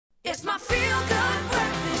It's my feel-good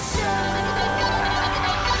breakfast show.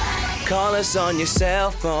 Call us on your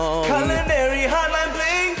cell phone. Culinary Hotline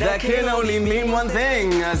bling. That can only mean one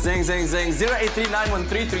thing. Zing, zing, zing.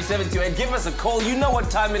 083-913-3728. Give us a call. You know what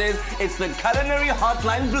time it is. It's the Culinary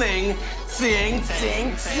Hotline bling. Sing,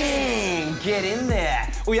 sing, sing. Get in there.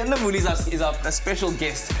 Uyanda Moolies is our special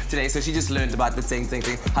guest today, so she just learned about the sing, sing,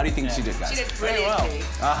 sing. How do you think she did, guys? She did brilliantly.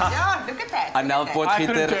 Yeah, look at that. And now I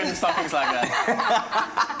couldn't turn in stockings like that.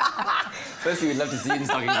 Firstly, we'd love to see you in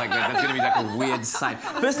stockings like that. That's going to be like a weird sight.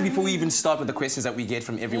 Firstly, before we even start with the questions that we get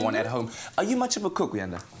from everyone at home, are you much of a cook,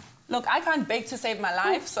 Uyanda? Look, I can't bake to save my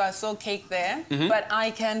life, so I saw cake there, but I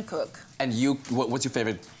can cook. And you, what's your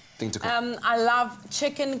favorite thing to cook? I love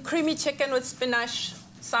chicken, creamy chicken with spinach.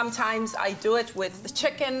 Sometimes I do it with the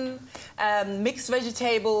chicken, mixed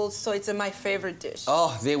vegetables, so it's my favorite dish.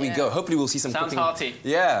 Oh, there we go. Hopefully we'll see some Sounds cooking. hearty.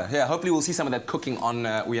 Yeah. Hopefully we'll see some of that cooking on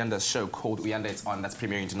Uyanda's show called Uyanda It's On. That's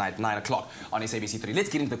premiering tonight, 9 o'clock on SABC3. Let's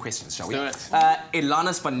get into the questions, shall we? Do it.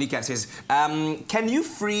 Ilana Spanika says, can you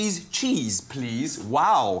freeze cheese, please?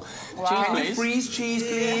 Wow. Can you freeze cheese,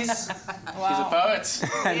 please? She's a poet.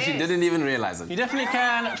 And she didn't even realize it. You definitely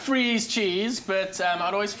can freeze cheese, but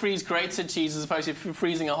I'd always freeze grated cheese as opposed to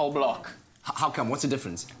freezing a whole block. How come? What's the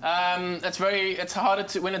difference? It's harder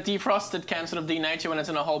to, when it defrosts, it can sort of denature when it's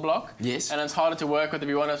in a whole block. Yes. And it's harder to work with. If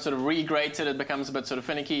you want to sort of re-grate it, it becomes a bit sort of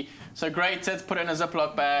finicky. So grate it, put it in a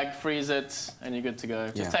Ziploc bag, freeze it, and you're good to go.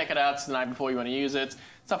 Just take it out the night before you want to use it.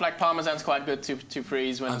 Stuff like Parmesan's quite good to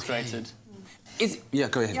freeze when it's grated. Yeah,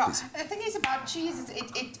 go ahead, please. The thing is about cheese is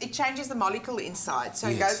it changes the molecule inside, so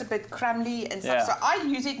it goes a bit crumbly and stuff. So I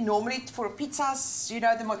use it normally for pizzas, you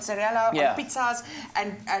know, the mozzarella on pizzas,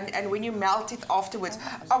 and when you melt it afterwards,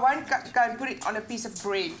 I won't go and put it on a piece of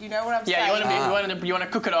bread. You know what I'm saying? Yeah, you want to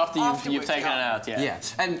cook it after you've taken it out. Yeah.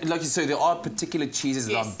 And like you said, there are particular cheeses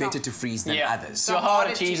that are better to freeze than others. So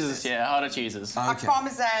harder cheeses. Yeah, harder cheeses. Like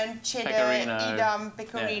Parmesan, cheddar, Edam,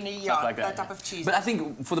 pecorino, like that type of cheese. But I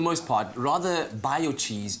think for the most part, rather buy your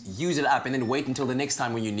cheese, use it up, and then wait until the next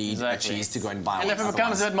time when you need a cheese to go and buy one. And if it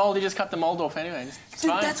becomes a bit moldy, just cut the mold off anyway.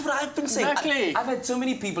 Dude, that's what I've been saying. Exactly. I've had so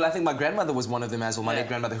many people, I think my grandmother was one of them as well, my late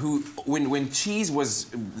grandmother, who, when cheese was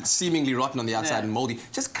seemingly rotten on the outside and moldy,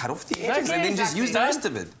 just cut off the edges and then just use the rest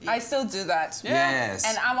of it. I still do that. Yes.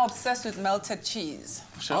 And I'm obsessed with melted cheese.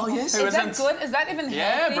 Sure. Oh, yes. Is that good? Is that even healthy?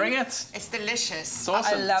 Yeah, bring it. It's delicious. It's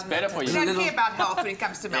awesome. I love it's better for you. You don't care about health when it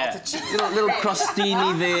comes to melted cheese. Little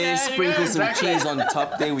crostini there, sprinkle some cheese on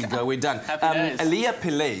top. There we go, we're done. Aliyah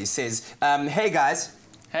Pillay says, hey guys.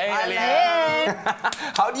 Hey, Aliyah.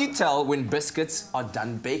 How do you tell when biscuits are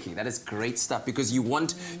done baking? That is great stuff because you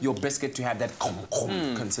want your biscuit to have that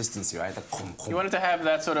consistency, right? You want it to have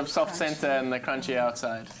that sort of soft center and the crunchy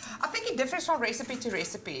outside. I think it differs from recipe to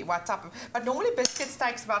recipe, what type of, but normally biscuits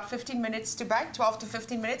takes about 15 minutes to bake, 12 to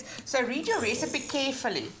 15 minutes. So read your recipe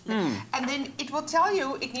carefully. And then it will tell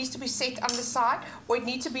you it needs to be set on the side, or it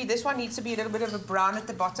needs to be, this one needs to be a little bit of a brown at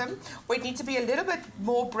the bottom, or it needs to be a little bit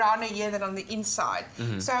more browner here than on the inside.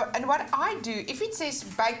 So, and what I do, if it says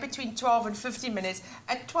bake between 12 and 15 minutes,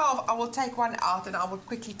 at 12 I will take one out and I will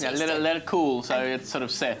quickly test it. Let it cool so it sort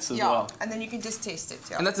of sets as well. And then you can just test it.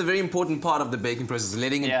 And that's a very important part of the baking process,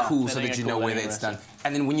 letting it cool so that you know whether it's done.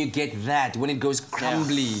 And then when you get that, when it goes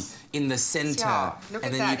crumbly in the center,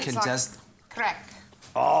 and then you can just crack.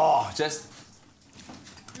 Oh, just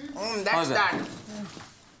that's done.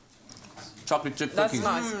 Chocolate chip That's cookies.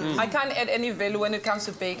 nice. I can't add any value when it comes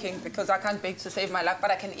to baking because I can't bake to save my life,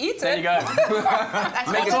 but I can eat it. There you go.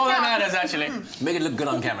 That's all that matters, actually. Make it look good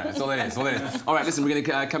on camera. That's all it is. All right, listen, we're going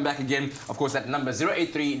to come back again. Of course, that number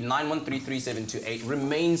 083-913-3728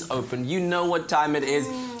 remains open. You know what time it is.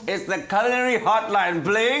 It's the Culinary Hotline.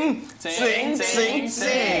 Bling, sing, sing,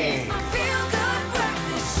 sing.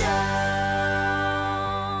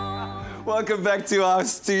 Welcome back to our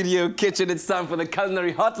studio kitchen. It's time for the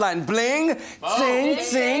Culinary Hotline. Bling, sing,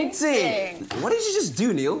 sing, sing. What did you just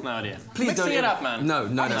do, Neil? No idea. Please don't. Mixing it up, man. No,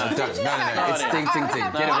 don't. No. It's sing, sing, sing.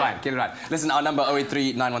 Get it right. Listen, our number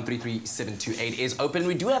 083-913-3728 is open.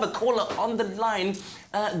 We do have a caller on the line.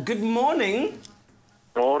 Good morning.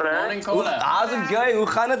 Morning, caller. How's it going? Hoe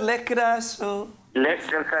gaan het lekker daar zo?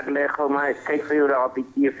 Lekker gaat leggen, maar ik kijk voor jullie op die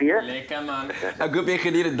TV. Lekker, man. Ek hoop jy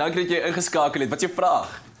geniet dit. Dankie dat jy ingeskakel het. Wat is jou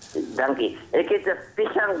vraag? Dankie. Ik heb een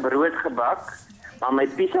pisangbrood gebak, maar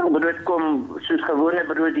mijn pisangbrood komt zoals gewone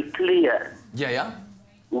brood die kleur. Ja.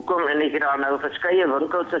 Hoe kom en ik daar nou verskeie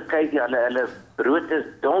winkels gekijk, hulle brood is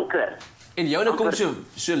donker. En joune kom so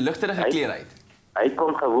ligterige kleur uit. Hy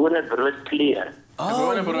kom gewone broodkleur.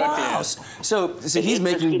 Oh, wow. So he's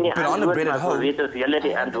making banana bread at home. Weet of julle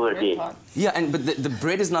die antwoord het. Yeah, but the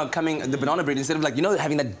bread is now coming, the banana bread, instead of like, you know,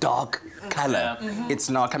 having that dark color, it's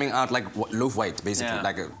now coming out like loaf white, basically. Yeah.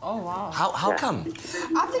 Like Oh, wow. How come?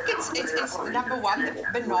 I think it's number one, the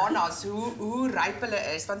bananas, hoe ryp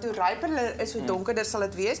hulle is. Want hoe ryp hulle is, hoe donkerder sal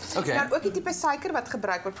dit wees. Okay. Dan ook die tipe suiker wat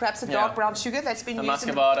gebruik word, perhaps a dark brown sugar that's been A used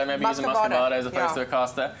in... muscovado, maybe use a muscovado as opposed to a yeah.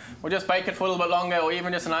 caster. Or just bake it for a little bit longer, or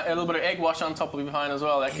even just a little bit of egg wash on top will be fine as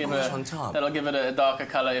well. That'll give it a darker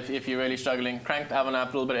color if you're really struggling. Crank the oven up,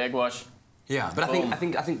 a little bit of egg wash. Yeah, but I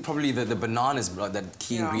think probably the bananas, that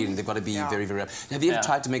key ingredient, they've got to be very, very... Have you ever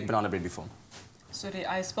tried to make banana bread before? Sorry,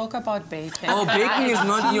 I spoke about baking. Oh, baking is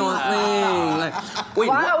not your thing. Like, wait,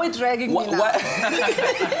 Why are we dragging me now?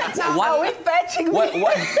 Why Are we batching me?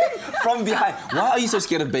 what, from behind, why are you so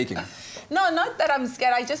scared of baking? No, not that I'm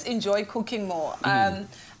scared. I just enjoy cooking more.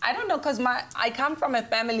 I don't know, because I come from a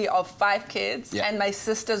family of 5 kids, and my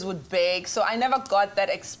sisters would bake, so I never got that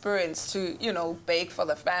experience to, you know, bake for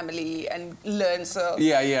the family and learn. So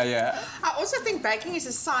Yeah. I also think baking is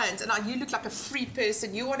a science, and you look like a free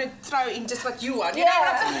person. You want to throw in just what you want. You Yeah. know what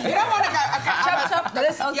I'm saying? You don't want to go, okay, chop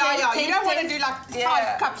this, okay, you don't want to taste. do like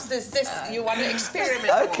 5 cups this. You want to experiment.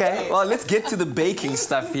 Okay, well, let's get to the baking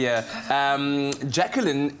stuff here.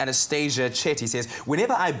 Jacqueline Anastasia Chetty says,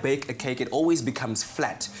 whenever I bake a cake, it always becomes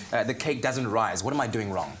flat. The cake doesn't rise. What am I doing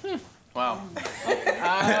wrong? Wow.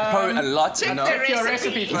 Probably a lot, check you know. the Check your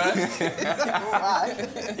recipe first.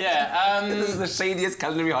 Yeah. This is the shadiest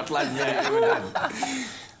culinary hotline we've ever done.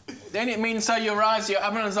 Then it means so your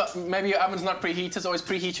oven is not, maybe your oven's not preheated, so always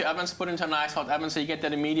preheat your oven, so put it into a nice hot oven so you get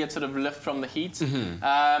that immediate sort of lift from the heat.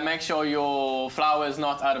 Make sure your flour is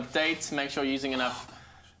not out of date. Make sure you're using enough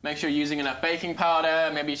baking powder.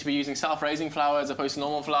 Maybe you should be using self-raising flour as opposed to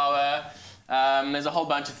normal flour. There's a whole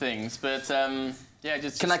bunch of things, but yeah,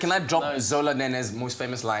 just... Can I drop Zola Nene's most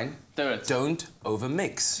famous line? Do it. Don't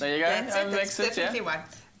overmix. There you go. That's definitely one.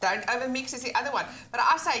 Don't overmix is the other one. But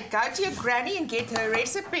I say, go to your granny and get her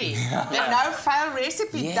recipe. The no-fail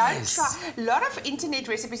recipe. Yes. Don't try. A lot of internet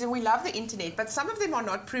recipes, and we love the internet, but some of them are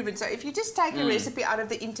not proven. So if you just take a recipe out of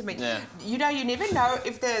the internet, you know, you never know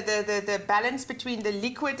if the balance between the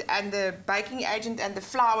liquid and the baking agent and the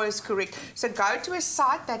flour is correct. So go to a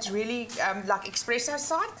site that's really, like Expresso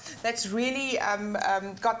site, that's really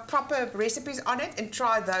got proper recipes on it, and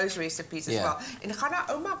try those recipes as well. And gaan na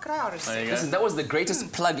ouma kry haar recipe. Listen, that was the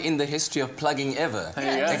greatest plug in the history of plugging ever.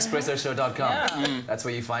 Expressoshow.com. That's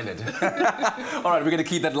where you find it. All right, we're going to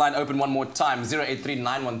keep that line open one more time.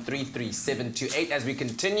 0839133728 as we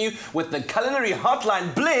continue with the Culinary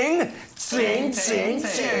Hotline Bling. Ting, ting,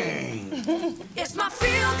 ting. It's my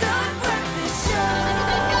feel-good breakfast show.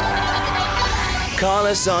 Call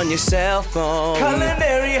us on your cell phone.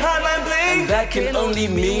 Culinary Hotline Bling. And that can only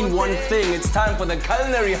mean one thing. It's time for the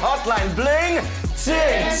Culinary Hotline Bling.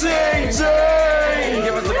 Ting, ting, ting!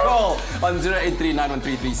 Give us a call on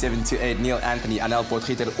 0839133728. Neil Anthony, Anel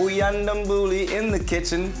Potgieter, Uyandambuli in the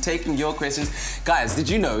kitchen taking your questions. Guys, did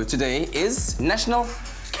you know today is National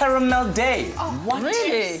Caramel Day? Oh, what?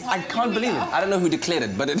 Really? I can't believe it. I don't know who declared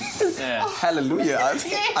it, but it is. Yeah. Hallelujah.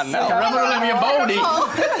 Anel. Rub it all over your body.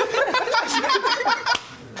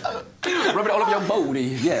 Rub it all over your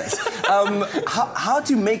body, yes. How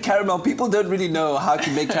to make caramel? People don't really know how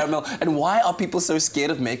to make caramel, and why are people so scared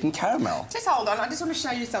of making caramel? Just hold on, I just want to show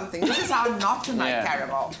you something. This is how not to make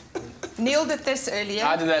caramel. Neil did this earlier.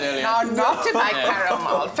 I did that earlier. Now, not to make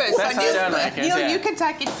caramel first. That's how you don't make it, Neil, you can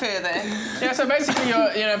take it further. Yeah, so basically,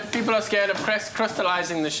 people are scared of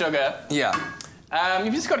crystallizing the sugar. Yeah.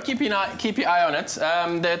 You've just got to keep your eye on it.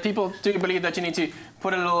 People do believe that you need to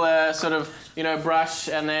put a little sort of, brush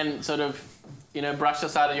and then sort of, brush the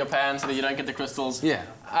side of your pan so that you don't get the crystals. Yeah.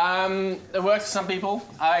 It works for some people.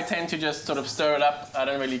 I tend to just sort of stir it up. I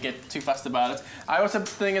don't really get too fussed about it. I also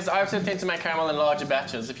tend to make caramel in larger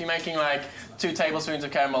batches. If you're making like 2 tablespoons of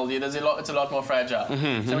caramel, it's a lot more fragile.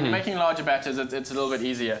 So when you're making larger batches, it's a little bit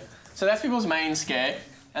easier. So that's people's main scare.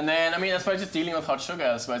 And then, I suppose just dealing with hot sugar,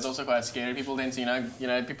 I suppose, is also quite scary. People tend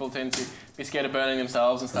to, people tend to be scared of burning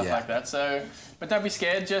themselves and stuff like that. So, but don't be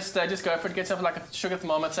scared. Just go for it. Get yourself like a sugar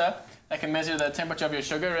thermometer that can measure the temperature of your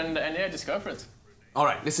sugar, and yeah, just go for it. All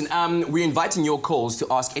right, listen, we're inviting your calls to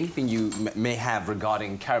ask anything you may have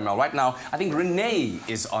regarding caramel. Right now, I think Renee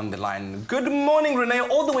is on the line. Good morning, Renee,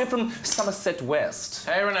 all the way from Somerset West.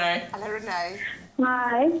 Hey, Renee. Hello, Renee.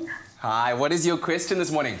 Hi. Hi, what is your question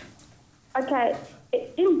this morning? Okay,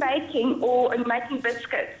 in baking or in making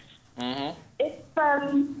biscuits, if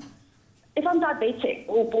I'm diabetic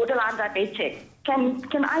or borderline diabetic,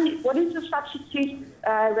 what is the substitute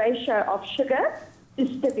ratio of sugar to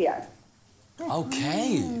stevia?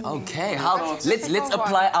 Okay, okay. Let's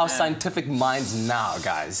apply our scientific minds now,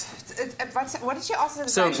 guys. What did she ask?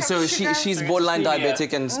 So she's borderline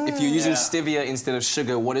diabetic, and if you're using stevia instead of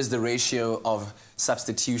sugar, what is the ratio of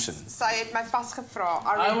substitution? Sy het my vasgevra.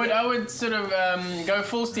 I would sort of go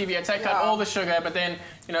full stevia, take out all the sugar, but then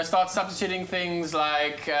start substituting things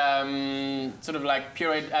like sort of like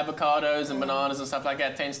pureed avocados and bananas and stuff like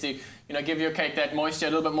that. Tends to give your cake that moisture, a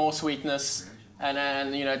little bit more sweetness. And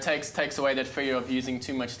takes away that fear of using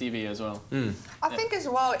too much stevia as well. I think as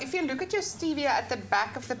well, if you look at your stevia at the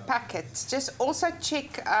back of the packet, just also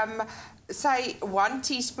check, say 1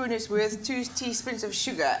 teaspoon is worth 2 teaspoons of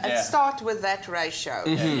sugar, and start with that ratio.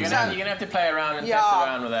 Yeah, you're gonna have to play around and test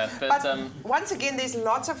around with that. But once again, there's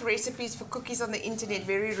lots of recipes for cookies on the internet,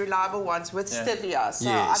 very reliable ones with stevia. So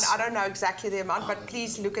I don't know exactly the amount, but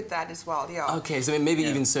please look at that as well. Yeah. Okay, so maybe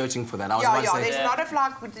even searching for that. I was about to say, there's a lot of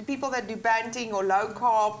like the people that do banting or low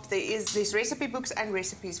carb. There's recipe books and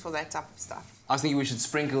recipes for that type of stuff. I was thinking we should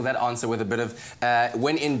sprinkle that answer with a bit of,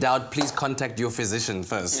 when in doubt, please contact your physician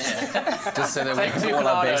first. Just so that we have all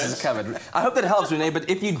our bases covered. I hope that helps, Renee, but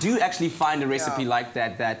if you do actually find a recipe like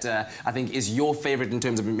that I think is your favorite in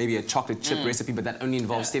terms of maybe a chocolate chip recipe, but that only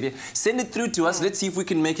involves stevia, send it through to us. Let's see if we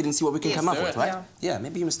can make it and see what we can come up with, right? Yeah,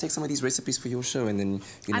 maybe you must take some of these recipes for your show and then...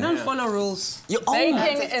 I don't follow rules.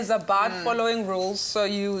 Baking is about following rules, so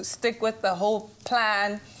you stick with the whole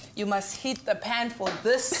plan. You must heat the pan for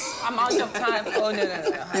this amount of time. Oh, no.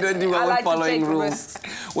 You don't do well with following rules.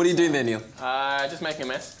 What are you doing there, Neil? Just making a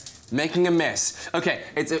mess. Making a mess. Okay,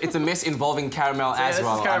 it's a mess involving caramel as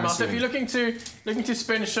well. This is caramel. So if you're looking to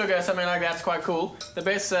spin sugar, something like that's quite cool. The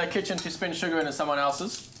best kitchen to spin sugar in is someone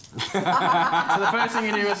else's. So the first thing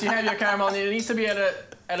you do is you have your caramel, and it needs to be at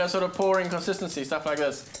a sort of pouring consistency, stuff like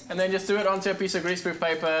this. And then just do it onto a piece of greaseproof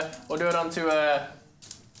paper, or do it onto a...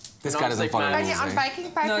 This guy doesn't follow rules. On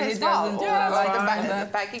baking paper as well. The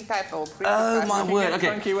baking paper. Oh my word!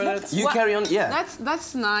 Okay, you carry on. Yeah.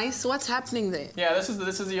 That's nice. What's happening there? Yeah, this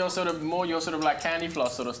is your sort of like candy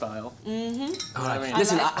floss sort of style. All right.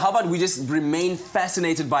 Listen, how about we just remain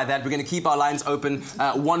fascinated by that? We're going to keep our lines open.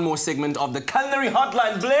 One more segment of the Culinary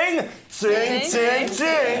Hotline Bling. Ting, ting,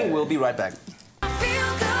 ting. We'll be right back.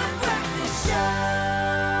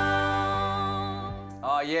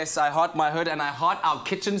 Yes, I heart my hood and I heart our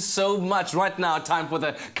kitchen so much. Right now, time for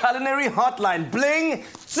the Culinary Hotline Bling.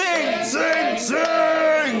 Ting, ting,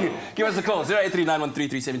 ting! Give us a call,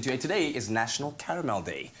 0839133728. Today is National Caramel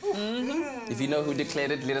Day. If you know who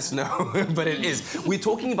declared it, let us know. But it is. We're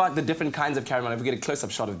talking about the different kinds of caramel. If we get a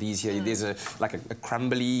close-up shot of these here, there's a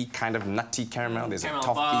crumbly, kind of nutty caramel. There's caramel a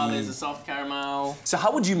toffee. Bar, there's a soft caramel. So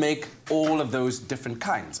how would you make all of those different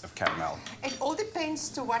kinds of caramel? It all depends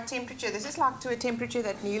to what temperature. This is like to a temperature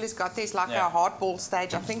that Neil has got. There's like a hardball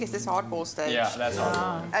stage. I think it's this hardball stage. Yeah, that's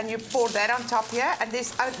hardball. And you pour that on top here, and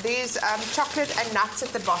there's chocolate and nuts at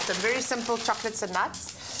the bottom. Very simple chocolates and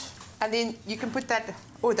nuts. And then you can put that.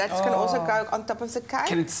 Oh, that's going to also go on top of the cake.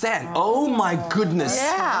 Can it stand? Oh my goodness!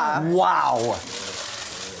 Yeah. Wow.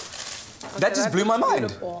 That just blew my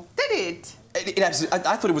mind. Did it? It absolutely,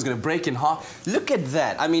 I thought it was going to break in half. Look at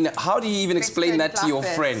that. I mean, how do you even explain that to your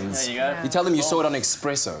friends? There you go. You tell them you saw it on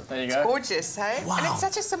Expresso. There you go. It's gorgeous, hey? Wow. And it's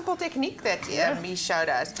such a simple technique that me showed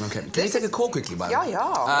us. Okay. Can you take a call quickly, by the way?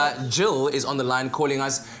 Yeah. Jill is on the line calling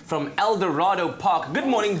us from El Dorado Park. Good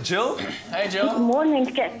morning, Jill. Hey, Jill. Good morning,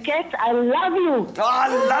 Kat. I love you. Oh, I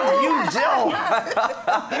love you,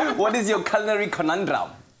 Jill. What is your culinary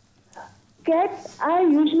conundrum? Kat, I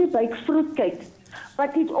usually bake fruitcake,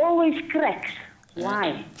 but it always cracks.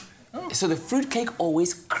 Why? So the fruitcake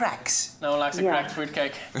always cracks. No one likes a cracked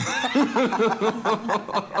fruitcake.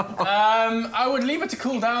 I would leave it to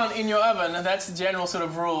cool down in your oven. That's the general sort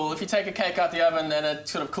of rule. If you take a cake out the oven and it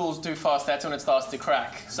sort of cools too fast, that's when it starts to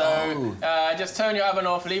crack. So just turn your oven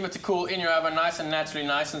off, leave it to cool in your oven nice and naturally,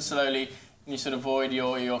 nice and slowly, and you sort of avoid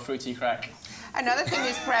your fruity crack. Another thing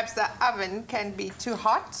is perhaps the oven can be too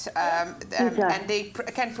hot and there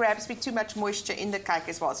can perhaps be too much moisture in the cake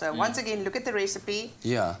as well. So once again, look at the recipe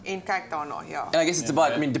in cake dano. And I guess it's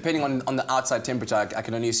about, I mean, depending on the outside temperature, I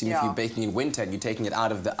can only assume if you're baking in winter and you're taking it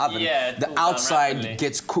out of the oven, the outside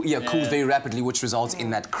gets cools very rapidly, which results in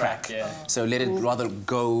that crack. So let it rather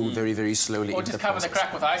go very, very slowly. Or just cover the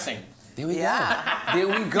crack with icing. There we go. There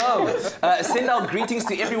we go. Send our greetings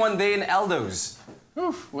to everyone there in Aldo's.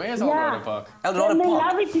 Oof, where's El Dorado Park? El Dorado I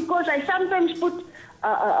Park. love it because I sometimes put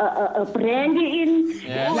a brandy in,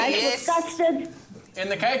 like with custard. In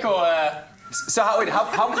the cake or? So how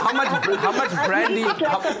much brandy?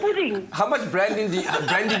 Pudding. How much brandy do you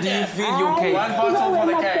feed your cake? One bottle for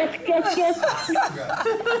the cake.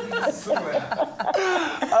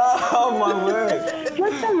 Oh my word!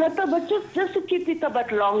 Just Just a little bit, just to keep it a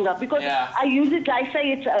bit longer, because I use it. I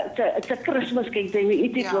say it's a Christmas cake. Then we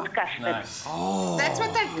eat it with custard. Nice. Oh. That's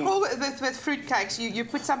what they call with fruit cakes. You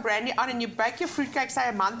put some brandy on and you bake your fruit cake, say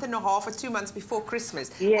a month and a half or 2 months before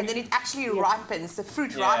Christmas, and then it actually ripens. The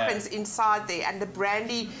fruit ripens inside there, and the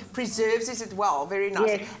brandy preserves it well, very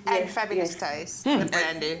nice, and fabulous taste. The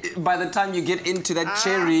brandy. By the time you get into that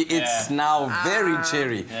cherry, it's now very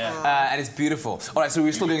cherry, and it's beautiful. All right, so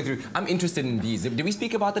we're still going through. I'm interested in these. Did we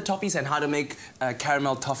speak about the toffees and how to make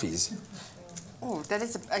caramel toffees? Oh, that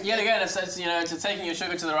is Yet again, it's you know, it's taking your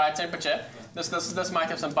sugar to the right temperature. This might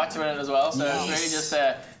have some butter in it as well, so it's really just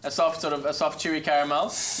a soft chewy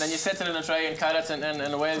caramel. Then you set it in a tray and cut it,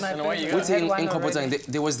 and away you go.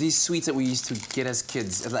 There was these sweets that we used to get as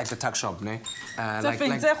kids at like the tuck shop, ne? And then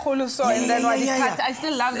when you cut, I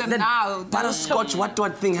still love them now. Butterscotch,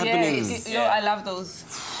 what thing happening? I love those.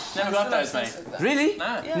 Never got those, mate. Really?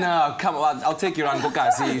 No. No, come on. I'll take you around,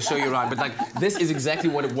 show you around. But like, this is exactly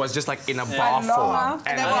what it was, just like in a bar form.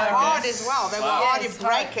 And they were hard as well. They were hard, you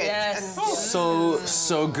break it. Yes.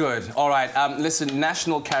 So good. All right, listen,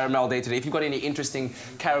 National Caramel Day today. If you've got any interesting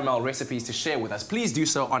caramel recipes to share with us, please do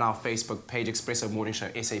so on our Facebook page, Expresso Morning Show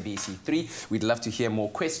SABC3. We'd love to hear more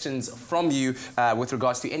questions from you with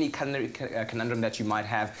regards to any culinary conundrum that you might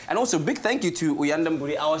have. And also, big thank you to Uyanda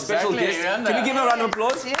Mburi, our special guest. Uyanda. Can we give her a round of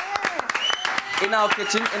applause? Yeah. In our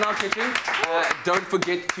kitchen. Don't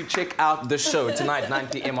forget to check out the show tonight, 9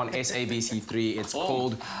 p.m. on SABC3. It's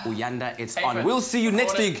called Uyanda. It's on. We'll see you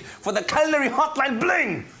next week for the Culinary Hotline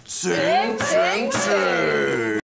Bling. Sing, sing, sing.